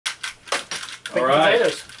Alright,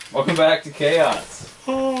 potatoes. welcome back to Chaos.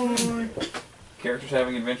 Characters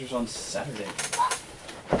having adventures on Saturday.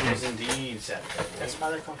 It is indeed Saturday. That's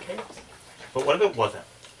why they're called Chaos. But what if it wasn't?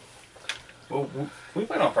 Well, we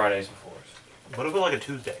played on Fridays before. What if it was like a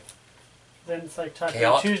Tuesday? Then it's like Taco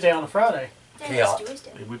Chaos. Tuesday on a Friday. Chaos.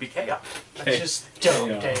 It would be chaos. That's just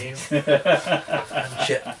dumb, Dave.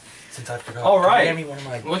 Shit. Since I forgot. All right. Hand me one of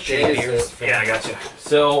my What day is beers. it? Yeah, I got you.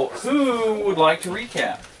 So, who would like to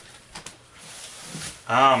recap?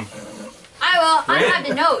 I will. I have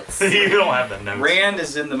the notes. You don't have the notes. Rand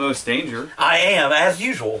is in the most danger. I am, as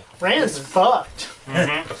usual. Rand's fucked.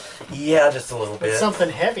 Yeah, just a little It's bit. something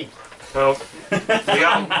heavy. So, we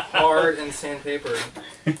got... Hard and sandpaper.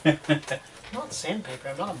 Not sandpaper.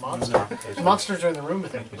 I'm not a monster. The monsters are in the room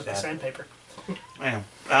with him with the sandpaper. Yeah.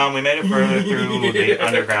 We made it further through the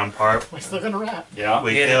underground part. We're still gonna rap. Yeah.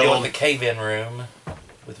 We had to deal with the cave-in room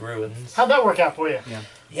with ruins. How'd that work out for you?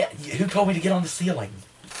 Yeah, who told me to get on the ceiling?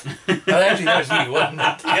 Oh, actually, that was you, wasn't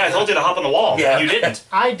it? Yeah, I told you to hop on the wall. Yeah. You didn't.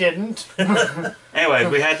 I didn't. Anyway,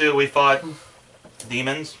 we fought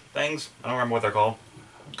demons, things. I don't remember what they're called.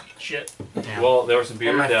 Shit. Yeah. Well, there were some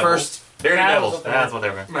bearded And my devils. Bearded Devils. devils. That's what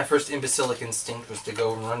they were. My first imbecilic instinct was to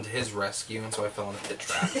go and run to his rescue, and so I fell in a pit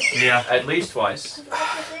trap. Yeah. At least twice.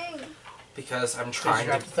 Because I'm Did you trying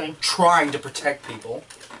drop to the thing? protect people.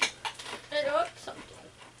 I dropped something.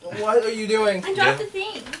 What are you doing? I dropped the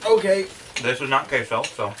thing. Okay. This was not K-Cell,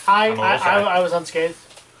 so I I'm a little shy. I was unscathed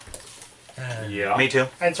Yeah. Me too.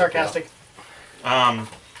 and sarcastic. The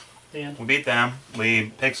end. We beat them.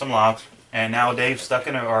 We picked some logs, and now Dave's stuck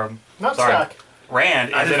in a. Or Not sorry, stuck.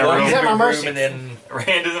 Rand I is just in a walked room. He's at into my a mercy. room and then...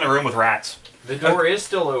 Rand is in a room with rats. The door is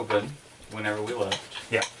still open whenever we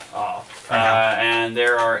left. Yeah. And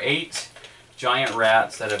there are 8 giant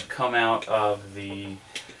rats that have come out of the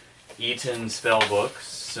Eaton spell books.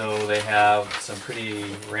 So they have some pretty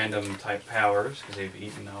random type powers because they've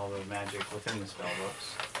eaten all the magic within the spell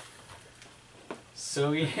books.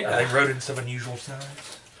 So yeah. They wrote in some unusual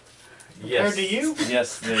signs. Yes. Compared to you?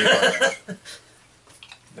 Yes, they are.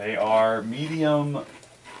 They are medium.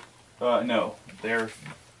 No,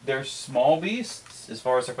 they're small beasts as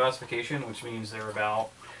far as their classification, which means they're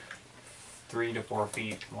about 3 to 4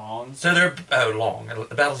 feet long. So they're, long.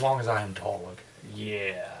 About as long as I am tall.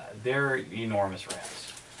 Yeah, they're enormous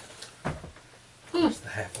rats. There's the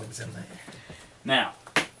halflings in there. Now,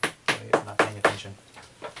 Wait, I'm not paying attention.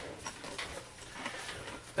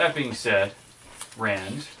 that being said,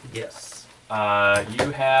 Rand, Yes.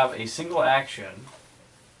 you have a single action,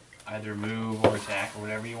 either move or attack or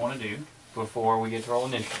whatever you want to do, before we get to roll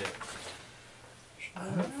initiative.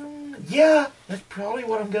 Yeah, that's probably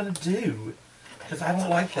what I'm going to do. Because I don't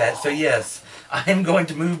like that. So yes, I am going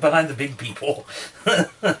to move behind the big people.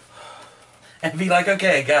 And be like,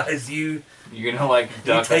 okay, guys, you're gonna like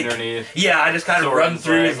duck take, underneath. Yeah, I just kind of run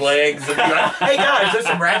through his legs and be like, hey guys, there's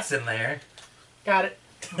some rats in there. Got it.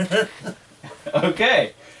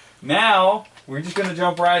 Okay, now we're just gonna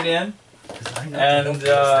jump right in. And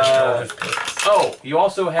oh, you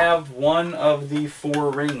also have one of the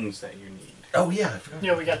 4 rings that you need. Oh yeah, I forgot.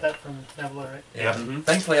 Yeah, we got that from Nebula, right? Yeah.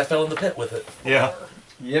 Thankfully, I fell in the pit with it. Yeah.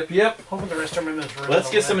 Yep. Hoping the rest of them in this room.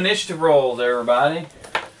 Let's get some initiative rolls, everybody.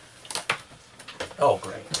 Oh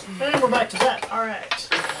great. And we're back to that. All right.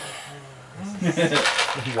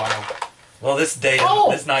 Wow. Well, this night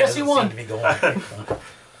guess doesn't he won. seem to be going.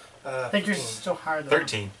 I think you're still higher than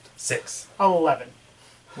 13. 6. 11.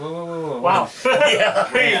 Whoa. Wow. Yeah.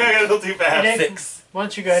 You got a little too fast. Hey, Dave, 6. why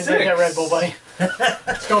don't you go ahead and drink that Red Bull, buddy?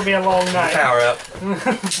 It's gonna be a long night. Power up.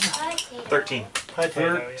 13.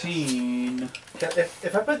 Potato, 13.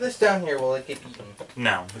 If I put this down here, will it get eaten?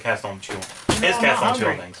 No, the cats don't chew. His I'm cats not don't chew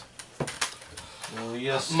on hungry. things. Well,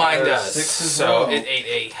 yes, Mine does. 6 as So well. it ate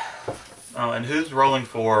 8. Oh, and who's rolling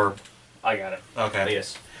for... I got it. Okay.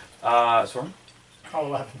 Elias. Sorry? Oh,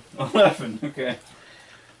 11. 11. Okay.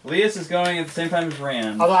 Elias is going at the same time as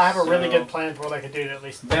Rand. Although I have a really good plan for what I could do to at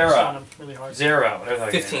least Vera. stun him really hard. 0. Whatever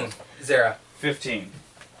that 15. is. Zera. 15.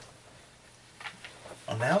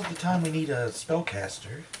 Well, now's the time we need a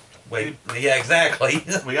spellcaster. Wait, yeah, exactly.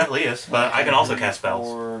 We got Leas, but I can also cast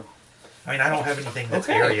spells. I mean, I don't have anything that's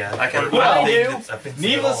Okay. area. I can- Well, anything that's offensive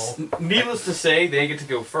at all. Needless to say, they get to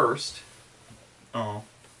go first. Oh.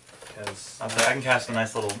 Because I can cast a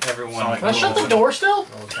nice little... everyone... Sonic Can I shut the door still?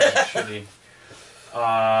 Shitty.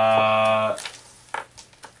 I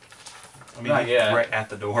mean, Not yet. right at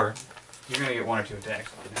the door. You're going to get 1 or 2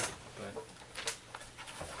 attacks. But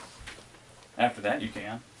after that, you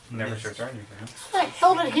can. Whenever it's your turn, you can. How the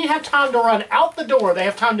hell did he have time to run out the door? They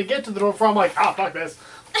have time to get to the door before I'm like, ah, fuck this.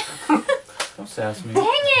 Don't sass me. Dang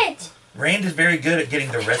it! Rand is very good at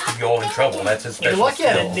getting the rest of you all in trouble. That's his You're special lucky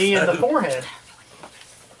at a skills. knee in the forehead.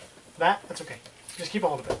 That's okay. Just keep a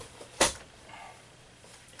hold of it.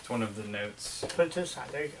 It's one of the notes. Put it to the side.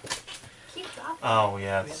 There you go. Keep dropping. Oh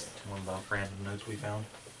yeah, it's one of the random notes we found.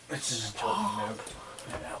 It's an important note.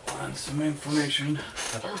 It outlines some information. I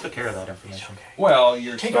thought we took care of that information. Well,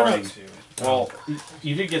 you're Take our starting notes. to. Well,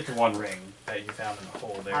 you did get the one ring that you found in the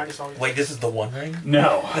hole I there. just always. Wait, this is the one ring?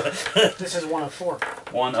 No. This is 1 of 4.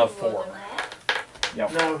 One of 4.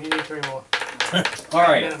 Yep. No, you need 3 more. All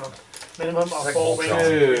right. Minimum. Minimum of Like full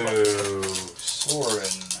Voltron. range. Soren.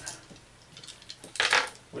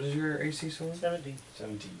 What is your AC, Soren? 17.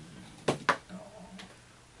 17. Oh,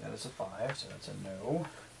 that is a 5, so that's a no.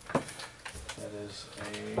 That is a...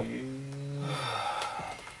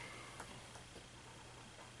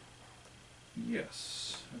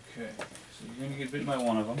 Yes. Okay. So you're going to get bitten by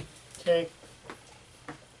one of them. Okay.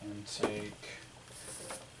 And take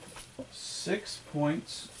 6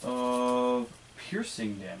 points of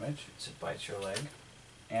piercing damage. It bites your leg.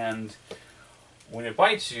 And when it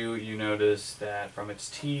bites you, you notice that from its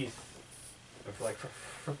teeth, or like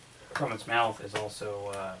from its mouth, is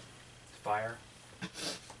also fire.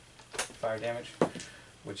 Fire damage,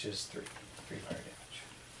 which is 3 fire damage.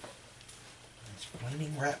 It's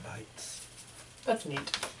flaming rat bites. That's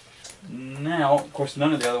neat. Now, of course,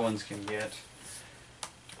 none of the other ones can get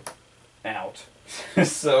out,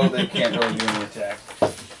 so they can't really do any attack.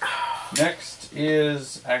 Next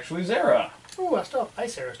is actually Zara. Ooh, I still have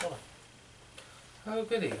ice arrows, don't I? Oh,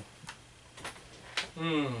 goody.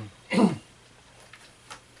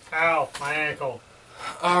 Ow, my ankle.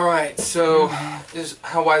 Alright, so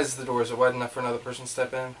how wide is the door? Is it wide enough for another person to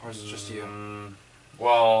step in? Or is it just you?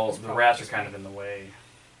 Well, It's the probably rats are just kind me. of in the way.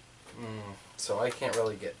 So I can't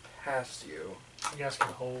really get past you. You guys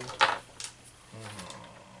can hold.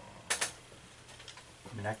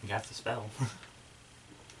 I mean, I can cast a spell.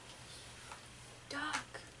 Duck.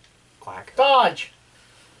 Quack. Dodge!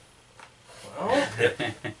 Well,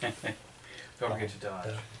 Don't forget to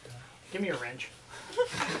dodge. Give me a wrench.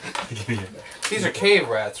 these are cave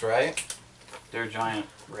rats, right? They're giant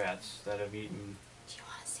rats that have eaten Do you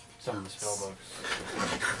want to see the some of the notes? spell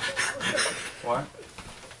books. What?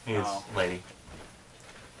 He's Oh. lady.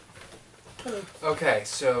 Okay,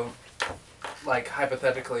 so, like,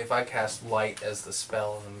 hypothetically, if I cast light as the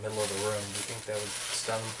spell in the middle of the room, do you think that would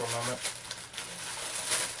stun them for a moment?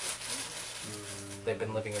 They've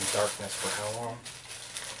been living in darkness for how long?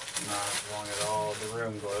 Not long at all. The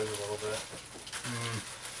room glows a little bit.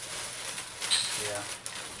 Yeah.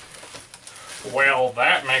 Well,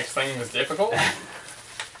 that makes things difficult.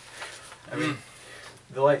 I mean,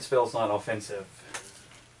 the light spell's not offensive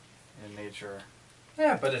in nature.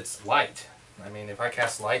 Yeah, but it's light. I mean, if I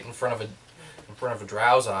cast light in front of a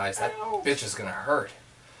drow's eyes, that bitch is gonna hurt.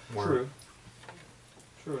 True.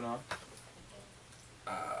 True enough.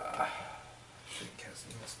 Shouldn't cast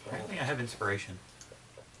any spell. Apparently I have inspiration.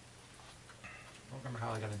 I don't remember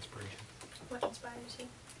how I got inspiration. What inspires you?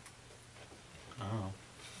 Oh.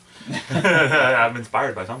 I'm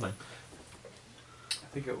inspired by something. I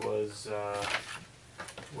think it was the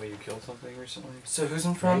way you killed something recently. So who's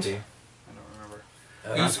in front? Maybe. I don't remember.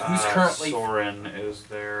 Who's currently? Soren is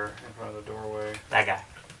there in front of the doorway. That guy.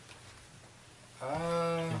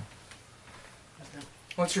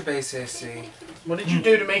 What's your base AC? What did you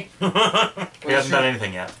do to me? He hasn't done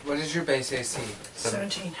anything yet. What is your base AC?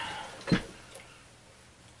 17.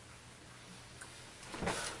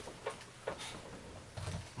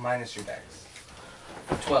 Minus your dex.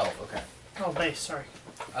 12. Okay. Oh, base, sorry.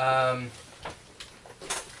 I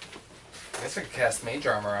guess I could cast Mage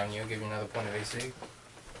Armor on you, give you another point of AC.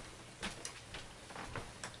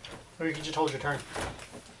 Or you can just hold your turn.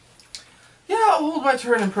 Yeah, I'll hold my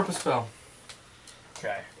turn and purpose spell.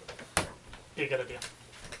 Okay. Be a good idea.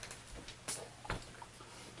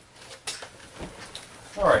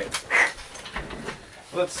 Alright.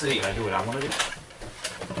 Let's see. Did I do what I want to do?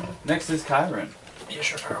 Next is Kyron. Yeah,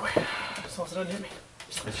 sure, fire away. As long as it doesn't hit me.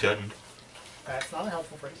 It shouldn't. That's not a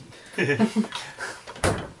helpful phrase.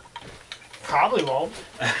 Probably won't.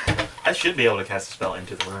 I should be able to cast a spell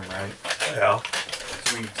into the room, right? Yeah.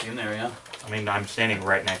 So we can see in there, yeah? I mean, I'm standing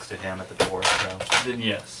right next to him at the door, so. Then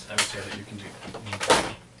yes, I would say that you can do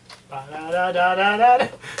that. Ba-da-da-da-da-da.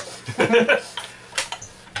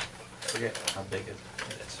 Forget how big it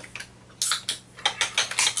is.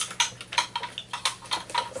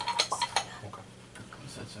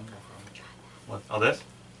 What's that symbol from? What? Oh, this?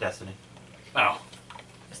 Destiny. Oh,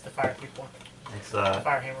 It's the fire people. It's The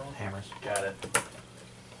fire hammer one. hammers. got it.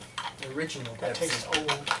 The original That Pepsi. tastes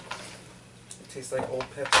old. It tastes like old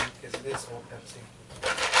Pepsi because it is old Pepsi.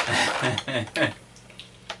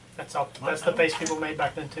 That's all. That's the face people made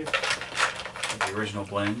back then too. The original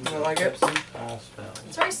blend. I like it. All spells.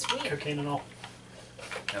 It's very sweet. Cocaine and all.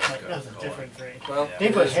 That's Like, good. that's a Cola. different drink. Well, Yeah. They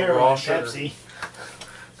it put is heroin raw in sugar. Pepsi.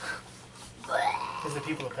 Because the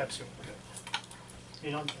people at Pepsi were good.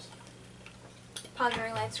 You know, just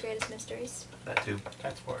Pondering life's greatest mysteries. That too.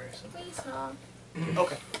 that's for you. So. Please, Mom.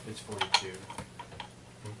 Okay. It's 42.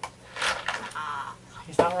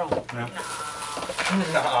 He's not wrong. No.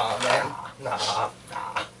 Nah, man. Nah.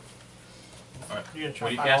 You're gonna try What are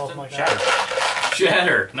to you find all of them casting? like Shatter. that.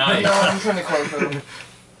 Shatter. Nice. No, I'm trying to close them.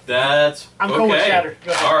 That's I'm okay. cool with Shatter.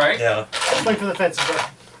 Go ahead. All right. Yeah. Swing for the fences,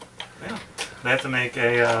 bro. They have to make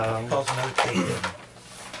a. Cause another kid.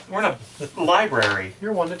 We're in a library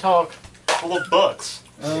You're one to talk. full of books.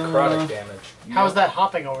 Necrotic damage. How's that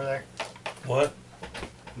hopping over there? What?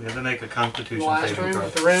 We have to make a Constitution Last saving room throw.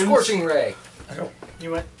 with the runes. Scorching ray. I don't.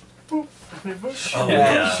 You went. Boop. Boop. Oh,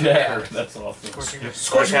 Yeah. yeah. That's awesome. Scorching. Yep.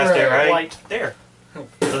 Scorching Cast it ray. right Light. there.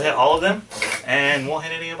 They'll hit all of them, and won't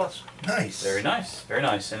hit any of us. Nice. Very nice. Very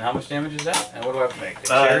nice. And how much damage is that? And what do I have to make?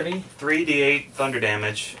 Dexterity? 3d8 thunder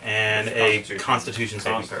damage and a Constitution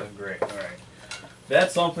saving throw. Constant. Great. All right.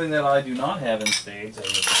 That's something that I do not have in spades as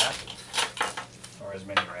a rat, or as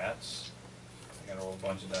many rats. I got a whole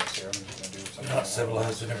bunch of dice here. I'm just gonna do something. You're not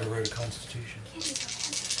civilized. I never wrote a constitution.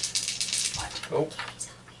 Oh,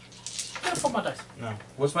 Yeah, pull my dice. No.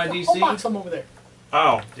 what's my Whole box DC? of them over there.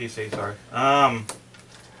 Oh, DC. Sorry.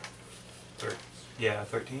 Yeah,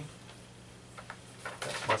 13.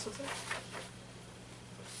 That's plus is it?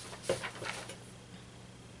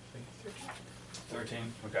 13.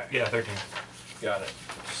 Okay. Yeah, 13. Got it.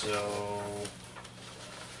 So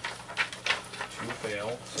 2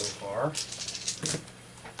 fail so far.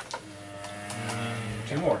 And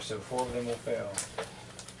 2 more, so 4 of them will fail.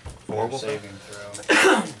 4 will Saving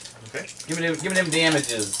throw. Okay. Give me them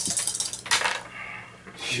damages.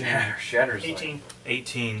 Shatter's 18 like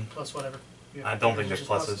 18. plus whatever. You I have don't think there's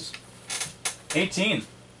pluses. pluses. 18.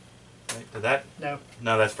 Wait, did that? No,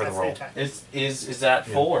 No, that's for that's the roll. attack. Is that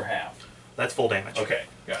Yeah. full or half? That's full damage. Okay,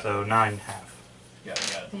 got it. So 9 half. Got it.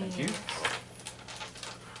 Thank you.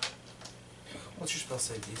 What's your spell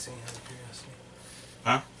save DC out of curiosity?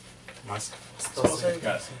 Huh? Nice. Spell save.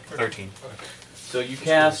 Got it. 13. So you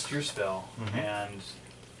cast your spell, Mhm. and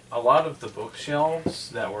a lot of the bookshelves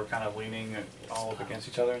that were kind of leaning all up against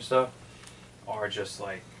each other and stuff are just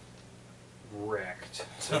like wrecked.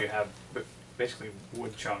 So you have basically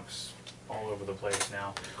wood chunks all over the place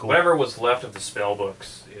now. Cool. Whatever was left of the spell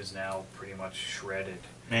books is now pretty much shredded.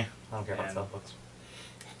 Yeah, I don't care about And- spell books.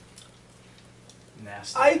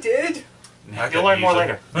 Nasty. did. You'll learn more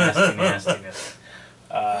later. Nastiness.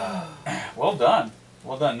 Well done.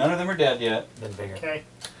 Well done. None of them are dead yet. Then bigger. Okay.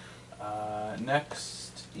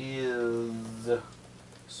 Next is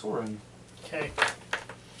Soren. Okay.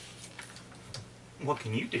 What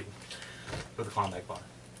can you do with a Klondike bar?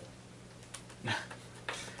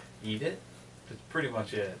 Eat it. That's pretty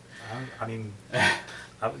much it. I mean,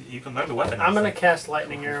 you can learn the weapon. I'm gonna cast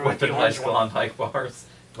lightning arrow at the orange Weaponized one. Klondike bars.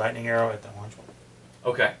 lightning arrow at the orange one.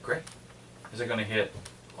 Okay, great. Is it going to hit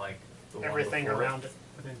like the one Everything before it? around it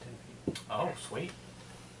within 10 feet. Oh, sweet.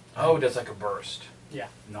 Oh, it does like a burst. Yeah.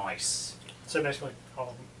 Nice. So basically all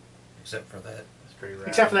of them, Except for that. That's pretty rad.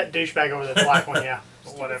 except for that douchebag over the black one. Yeah.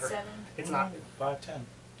 But whatever. 7. It's not. 5'10".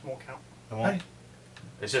 Won't count. The one?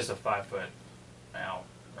 It's just a 5 foot out.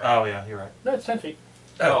 Oh yeah, you're right. No, it's 10 feet.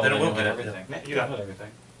 Oh, then it will hit hit everything. Yeah, you You got hit it.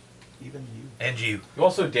 everything. Even you. And you. You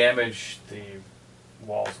also damage the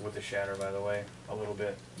walls with the shatter, by the way, a little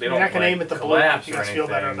bit. They You're don't not gonna like aim at the blue collapse if you or guys feel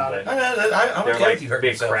better anything, about it. but I'm they're okay like with you hurting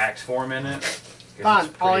big yourself. cracks form in it. 'Cause Fine.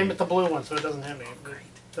 it's I'll pretty- aim at the blue one so it doesn't hit me.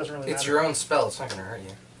 It doesn't really It's matter. your own spell. It's not gonna hurt you.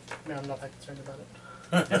 No, I'm not that concerned about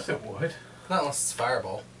it. Yes, it would. Not unless it's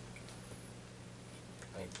fireball.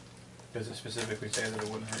 Does it specifically say that it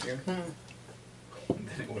wouldn't hurt you? Then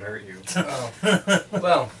it would hurt you. Oh.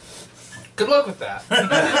 Well, good luck with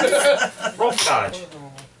that. Roll dodge.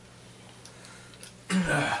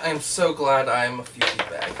 I am so glad I am a few feet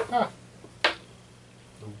back. Ah.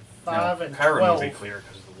 5 no, and Chiron 12. will be clear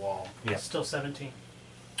because of the wall. Yeah. It's still 17.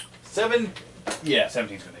 7. Yeah,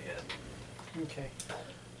 17's gonna hit. Okay.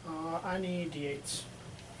 I need d8s.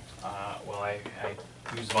 Well, I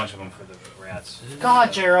used a bunch of them for the rats.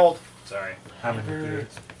 God, Gerald. Sorry. How many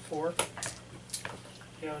periods? 4.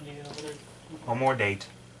 Yeah, I need another. One more date.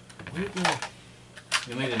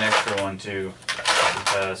 You'll need an extra one too,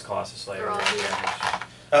 because Colossus Slayer They're all will here. damage.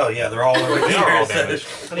 Oh yeah, they're all over They here. are all so- damaged.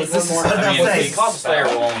 I need this one is more. not I mean, Thanks. the Colossus Slayer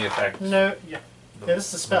will only affect No, yeah. the Yeah, this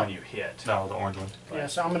is a spell. one you hit. No, the orange one. Yeah,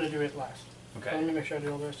 so I'm going to do it last. Let Okay. me make sure I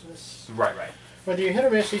do all the rest of this. Right. Whether you hit or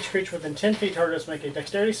miss, each creature within 10 feet target must make a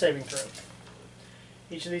dexterity saving throw.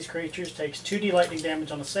 Each of these creatures takes 2d lightning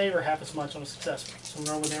damage on a save or half as much on a successful.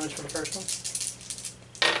 So roll the damage for the first one.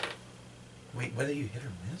 Wait, whether you hit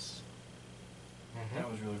or miss?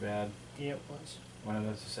 That was really bad. Yeah, it was. Well, no,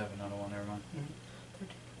 that's a 7, not a 1, never mind. 13,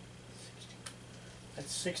 16.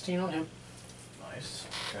 That's 16 on him. Nice.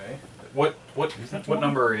 Okay. What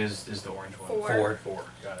number is the orange one? 4. 4.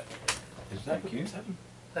 Got it. Is that Thank you. 7?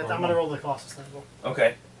 I'm going to roll the Colossus then. Roll.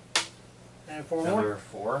 Okay. And 4 Another more.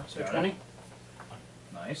 4. So Got it. 20.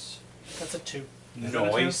 Nice. That's a 2.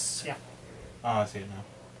 Noise. Yeah. Oh, I see it now.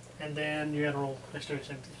 And then you had to roll dexterity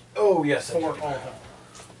saving throws. Oh, yes. I For do. all of them.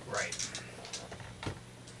 Right.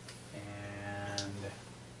 And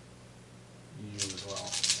you as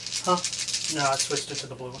well. Huh? No, I switched it to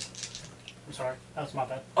the blue one. I'm sorry. That was my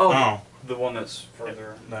bad. Oh, The one that's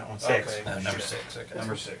further. that one's 6. Okay. Number 6, okay.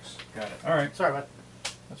 Number 6. Got it. All right. Sorry, bud.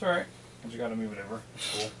 That's all right. I just got to move it over.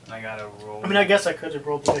 That's cool. And I got to roll. I mean, I guess I could have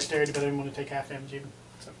rolled the dexterity, but I didn't want to take half damage even.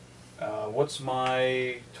 So What's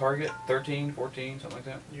my target? 13, 14, something like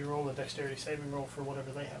that? you roll the dexterity saving roll for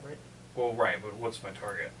whatever they have, right? Well, right, but what's my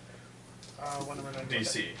target? What number did I do?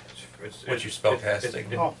 DC. What's your spell casting?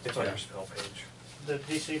 It's on your spell page. The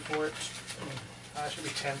DC for it should be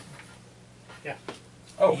 10. Yeah.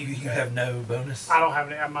 Oh, You have no bonus? I don't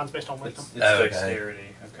have any. Mine's based on It's wisdom. Okay. dexterity.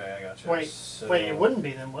 Okay, I got you. Wait, So- wait, it wouldn't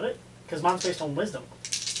be then, would it? Because mine's based on wisdom.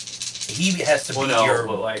 He has to Well, be no, your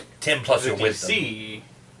but like 10 plus the your wisdom. DC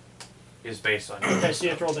is based on. Okay, so you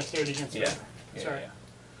have to roll dexterity against Yeah. it. Sorry.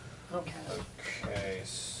 Okay. Okay,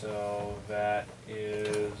 so that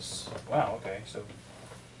is wow. Okay, so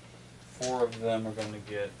 4 of them are going to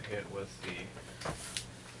get hit with the.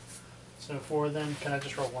 So 4 then, can I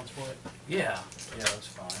just roll once for it? Yeah, that's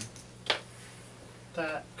fine.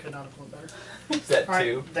 That could not have went better. Is that All right,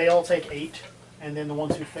 2? they all take 8, and then the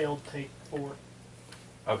ones who failed take 4.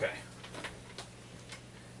 Okay.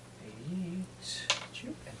 8.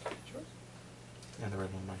 And the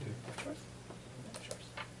red one might do.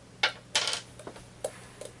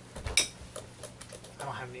 I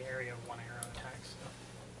don't have any area of 1 arrow attacks. So.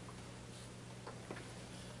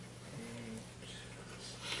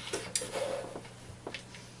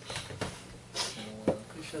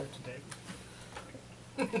 You showed it to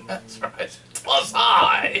Dave. That's right. Plus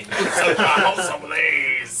I. Some of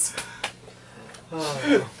these.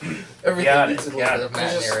 Everything Got needs it, a got little it. bit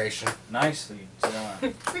of Matt narration. Nicely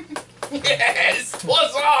done. Yes,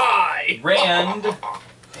 plus I. Rand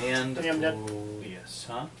and Any of them dead? Julius,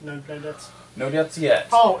 huh? No deaths. No deaths yet.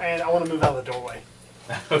 Oh, and I want to move out of the doorway.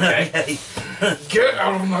 Okay. Get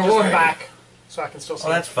out of my Just way. back, so I can still see.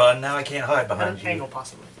 Oh, that's fun. Now I can't hide at behind an you. angle,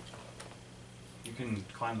 possibly. You can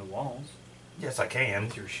climb the walls Yes, I can.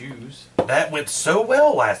 with your shoes. That went so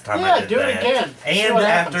well last time I Yeah, did do it that. again. See And what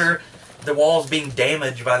after the walls being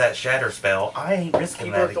damaged by that shatter spell, I ain't risking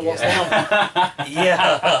He that broke the walls again. down.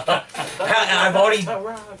 Yeah. I've already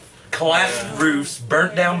collapsed roofs,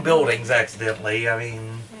 burnt down buildings accidentally. I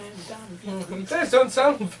mean, You guys don't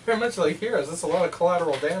sound very much like heroes. That's a lot of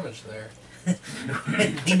collateral damage there.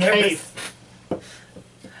 he never. Cave.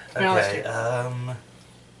 Now let's Okay. do-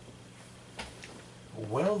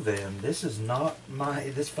 Well then, this is not my.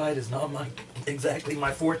 This fight is not exactly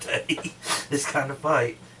my forte. This kind of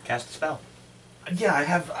fight. Cast a spell. Yeah, I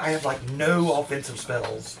have like no offensive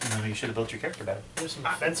spells. Maybe you should have built your character better. There's some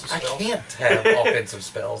offensive I spells. can't have offensive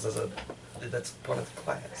spells as a. That's part of the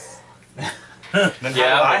class. Then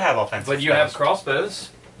Yeah, how do I but- have offensive But you have spells? crossbows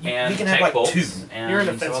and we can have, tech like, bolts 2. and You're an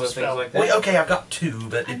some offensive other spell. things like that. Well, okay, I've got 2,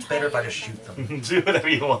 but it's better if I just shoot them. Do whatever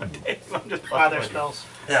you want, Dave. I'm just Buy their fucking with spells.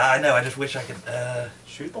 Yeah, I know. I just wish I could. you.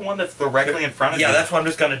 Shoot the one that's directly in front of you. Yeah, that's what I'm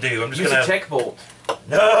just gonna do. I'm just Use gonna. a tech bolt.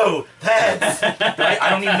 No, that's. I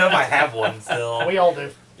don't even know if I have one still. We all do.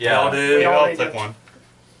 Yeah. Y'all do. We all already took do. one.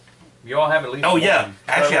 You all have at least Oh one. yeah,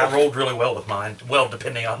 actually I rolled really well with mine. Well,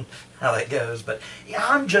 depending on how that goes, but yeah,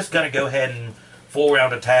 I'm just gonna go ahead and full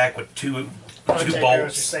round attack with two Take arrows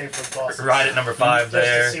bolts to save for the bosses. right at number 5 Just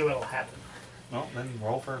there. to see what'll happen. Well, then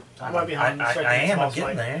roll for I time. might be behind. I am. I'm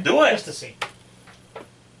getting there. Do Just it! to see.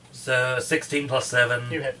 So 16 plus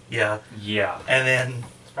 7. You hit. Yeah, Yeah. and then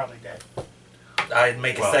It's probably dead. I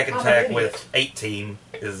make a Well, second I'm an attack idiot. with 18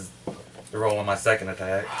 is the roll on my second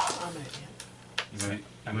attack. I'm an idiot.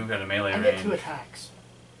 You move out of melee I get 2 range. attacks.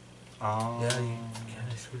 Oh. Yeah, you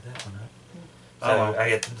kind of screwed that one up. So Oh, well. I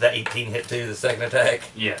get the 18 hit too, the second attack.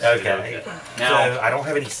 Yes. Okay. Now, So I don't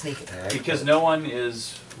have any sneak attack. because no one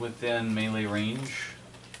is within melee range,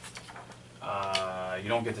 you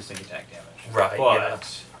don't get the sneak attack damage. Right,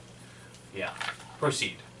 But, yeah.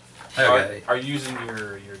 Proceed. Okay. Are you using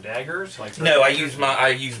your daggers? Like No, I use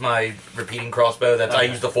my repeating crossbow. That's I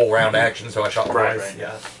Okay. use the full round action, so I shot Right, twice. right.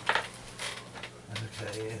 Yeah.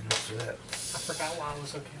 Okay, and so that's forgot why I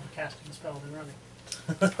was okay with casting the spell and running.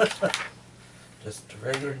 Just a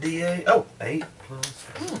regular D8. Oh, 8 plus.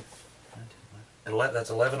 11, that's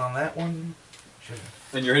 11 on that one.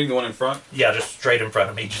 And you're hitting the one in front? Yeah, just straight in front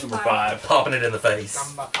of me. Just Number 5. popping it in the face.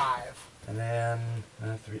 Number 5. And then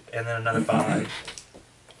 3, and then another 5.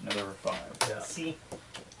 Another 5. Yeah. See?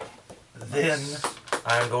 Then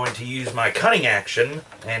I'm going to use my cunning action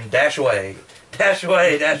and dash away. Dash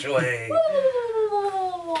away, dash away.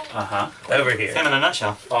 Uh-huh. Over here. Sam in a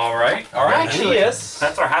nutshell. Alright. Alright, Actually- Leas.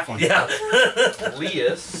 That's our halfling. Yeah.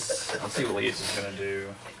 Leas. Let's see what Leas is going to do.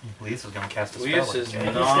 Leas is going to cast a spell. Leas is He's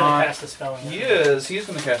gonna not... cast a spell. He is. He's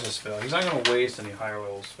going to cast a spell. He's not going to waste any higher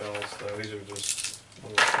level spells, though. These are just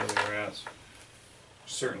little silly rats.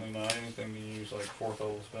 Certainly not anything to use like 4th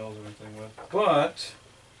level spells or anything with. But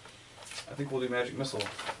I think we'll do Magic Missile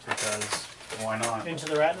because why not? Into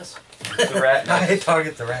the ratness. The rat. I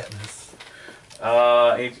target the ratness.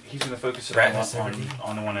 He's going to focus it Ratness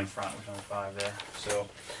on the one in front, which is only 5 there. So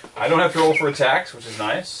I don't have to roll for attacks, which is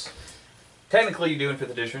nice. Technically, you do in 5th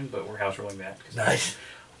edition, but we're house rolling that. Nice.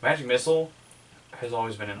 Magic Missile has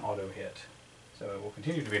always been an auto hit, so it will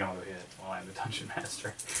continue to be an auto hit while I'm the Dungeon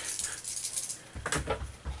Master.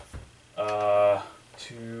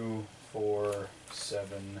 2, 4,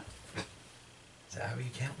 7, Is that how you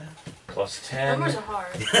count now? plus 10. Numbers are hard.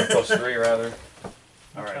 Plus 3, rather.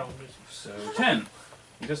 Alright, Tell him. so 10.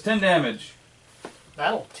 He does 10 damage.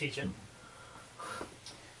 That'll teach it.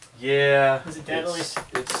 Yeah. Is it deadly? It's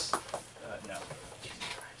no.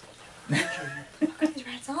 What are these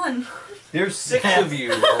rats on? There's 6 of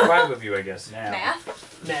you, or 5 of you, I guess, now.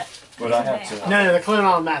 Math? Net. But I have to. No, they're clearly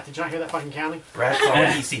not on math. Did you not hear that fucking counting? Rats on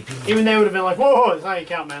ECP. Even they would have been like, whoa, whoa, it's not how you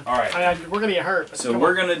count, man. All right. We're going to get hurt. But So come we're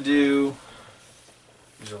on. gonna do.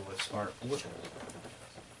 These are a little smart.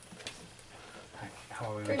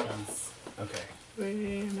 How are we 3 gonna count? minutes. Okay. 3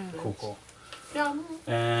 minutes. Cool. Yeah.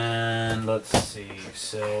 And let's see.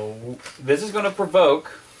 So this is gonna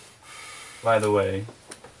provoke. By the way,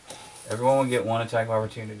 everyone will get 1 attack of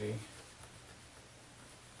opportunity.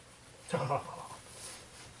 It's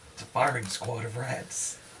a firing squad of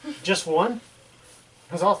rats. Just one?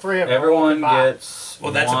 Because all 3 of them. Everyone are gets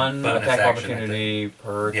Well, that's a 1 bonus attack action, opportunity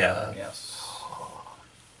per Yeah. turn. Yes.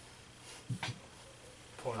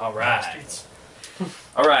 Poor All right. bastards.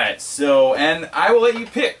 All right. So, and I will let you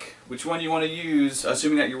pick which one you want to use,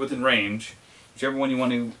 assuming that you're within range. Whichever one you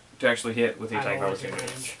want to actually hit with the I attack don't of want to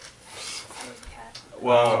opportunity. range. Cat.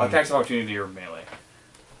 Well, attacks of opportunity are melee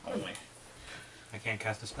only. I can't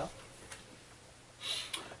cast a spell.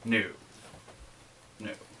 No.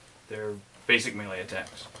 No. They're basic melee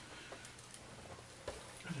attacks.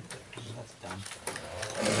 That's dumb.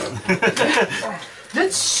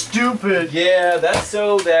 That's stupid. Yeah, that's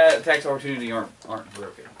so that attacks of opportunity aren't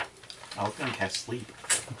broken. I was gonna cast sleep.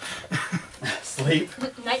 Sleep.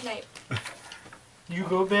 Night night. You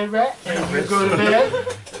go to bed, rat, and you go to bed.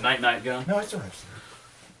 The night gun. No, it's alright.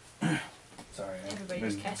 Sorry. Everybody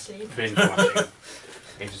just cast sleep. Binge watching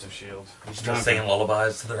Agents of S.H.I.E.L.D. Still singing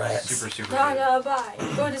lullabies to the rats. Super good. Bye.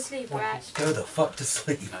 Go to sleep, rat. Go the fuck to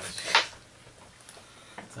sleep. Nice.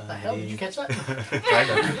 What the hell? Did you catch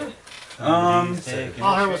that? Um,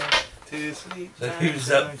 All I heard was, To sleep. So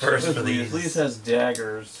who's up first for these? Leas has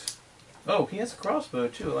daggers. Oh, he has a crossbow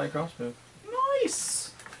too. A light crossbow.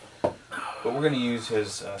 Nice. But we're gonna use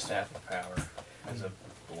his staff of power as a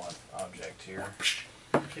blunt object here,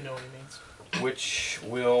 if you know what he means. which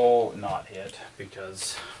will not hit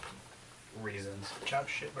because reasons. Chop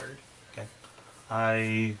shit bird.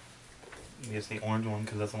 I guess the orange one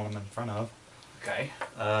because that's the one I'm in front of. Okay.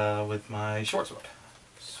 With my short sword.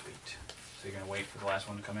 Sweet. So you're gonna wait for the last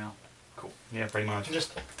one to come out. Cool. Yeah, pretty much.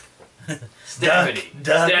 Just Stabbity.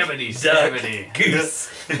 Duck, Stabbity. duck, Stabbity. Goose.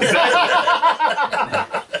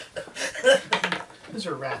 these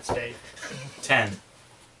are rats, Dave. 10.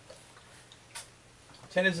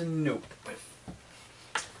 10 is a nope.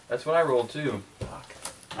 That's what I rolled too. Fuck.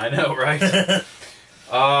 I know, right?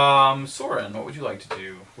 Soren, what would you like to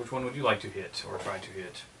do? Which one would you like to hit or try to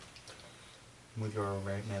hit? With your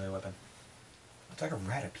melee weapon. It's like a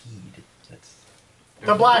ratipede. That's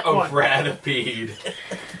The black a one. ratipede.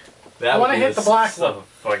 That I would wanna be hit the black stuff one. of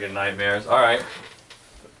fucking nightmares. All right.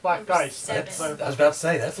 Black dice. 7. I was about to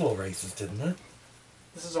say that's a little racist, isn't it?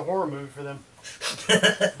 This is a horror movie for them.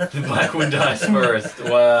 The black one dies first.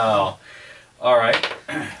 Wow. All right.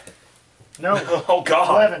 No. Oh God.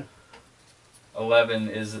 11. 11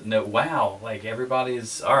 is no. Wow. Like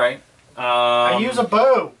everybody's. All right. I use a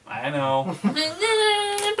bow. I know.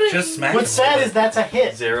 Just smash. What's sad is that's a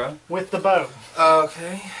hit 0. with the bow.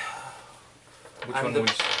 Okay. Which I'm one the-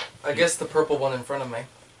 would? I guess the purple one in front of me.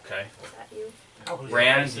 Okay. Is that you?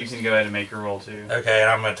 Rand, you can go ahead and make your roll too. Okay, and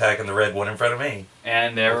I'm attacking the red one in front of me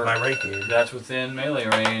And with my rapier. that's within melee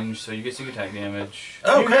range, so you get sneak attack damage.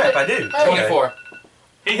 Oh You crap! hit. I do. 24.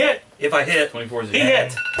 He hit. If I hit, 24 is a He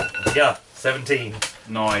hit. hit. yeah, 17,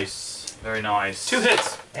 Nice. Very nice. 2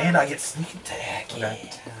 hits. and I get sneak attack.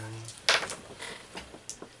 Okay. Yeah.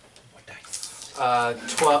 What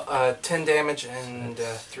dice? 10 damage and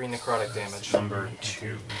 3 necrotic damage. Number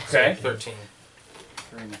 2. Okay. 13.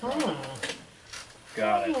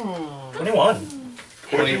 Got it. 21.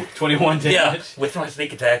 21 damage. Yeah, with my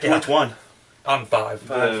sneak attack. Yeah. Which one? On 5.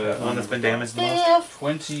 The one that's been damaged the most?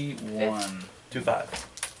 21. 2 5.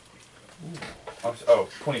 Oh,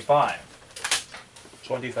 25.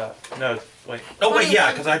 25. No, wait. Oh wait,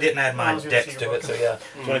 yeah, because I didn't add I my was gonna dex say to you're it, so yeah.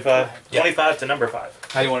 25. Yeah. 25 to number 5.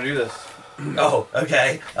 How do you want to do this? Oh,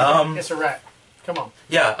 okay. It's a rat. Come on.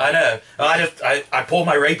 Yeah, I know. I pulled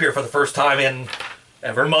my rapier for the first time in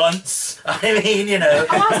ever months. I mean, you know.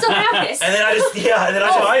 Oh, I still have this. And then I just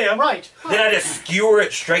I am. Right. then I just skewer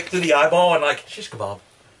it straight through the eyeball and like shish kebab.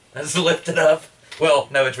 I just lift it up. Well,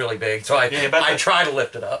 no, it's really big, so I try to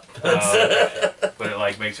lift it up. Okay. But it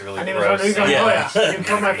like makes it really I knew it gross. was going to Yeah. oh yeah. You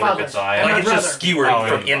killed my Look father. its eye. And my Like it's brother. just skewered Oh,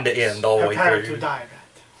 from yeah. end to end all the way Prepared through. to die,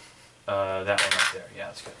 rat. That one right there. Yeah,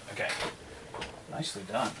 that's good. Okay. Nicely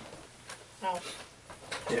done. No.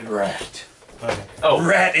 Dead rat. Okay. Oh,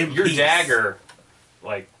 Rat in your peace. dagger,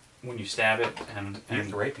 like when you stab it Use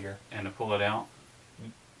and the rapier. to pull it out,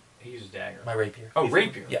 he uses dagger. My rapier. Oh,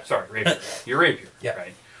 rapier. Yeah. Sorry, rapier. Your rapier. Yeah.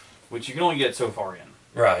 Right. Which you can only get so far in.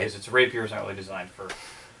 Right. Because its rapier is not really designed for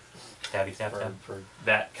Stabby stab stab. for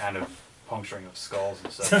that kind of puncturing of skulls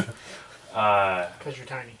and such. Because you're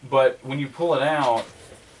tiny. But when you pull it out,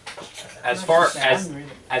 as I'm far just angry.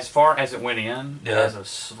 as far as it went in, it Yeah. has a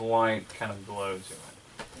slight kind of glow to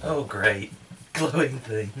it. Oh, great. Glowing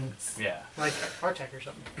things. Yeah, Like R-Tek or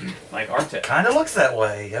something. like R-Tek. Kind of looks that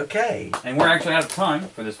way. Okay. And we're actually out of time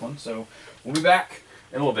for this one, so we'll be back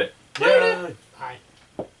in a little bit. Yeah. Hi.